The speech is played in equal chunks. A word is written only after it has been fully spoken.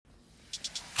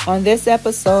On this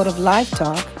episode of Life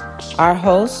Talk, our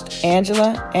hosts,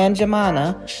 Angela and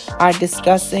Jemana, are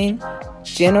discussing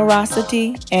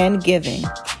generosity and giving,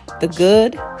 the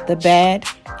good, the bad,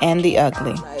 and the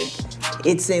ugly.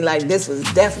 It seemed like this was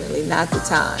definitely not the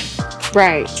time.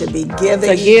 Right. To be giving.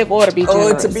 To give or to be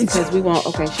generous. Or to be because we want,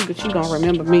 she gonna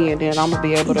remember me and then I'm gonna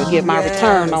be able to get my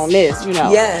return on this, you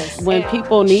know. Yes. When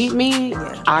people need me,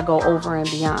 I go over and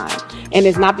beyond. And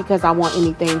it's not because I want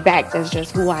anything back. That's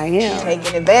just who I am.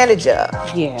 Taken advantage of.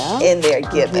 Yeah. In their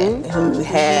giving. Who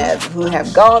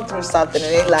have gone through something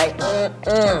and they're like,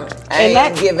 I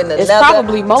ain't giving another. It's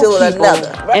probably most people.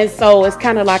 Another. Right. And so it's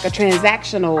kind of like a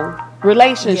transactional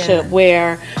relationship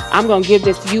where I'm going to give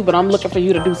this to you, but I'm looking for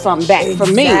you to do something back for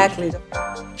me. Exactly.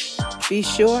 Be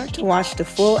sure to watch the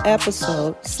full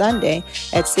episode Sunday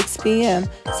at 6 p.m.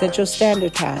 Central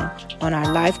Standard Time on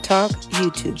our Life Talk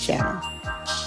YouTube channel.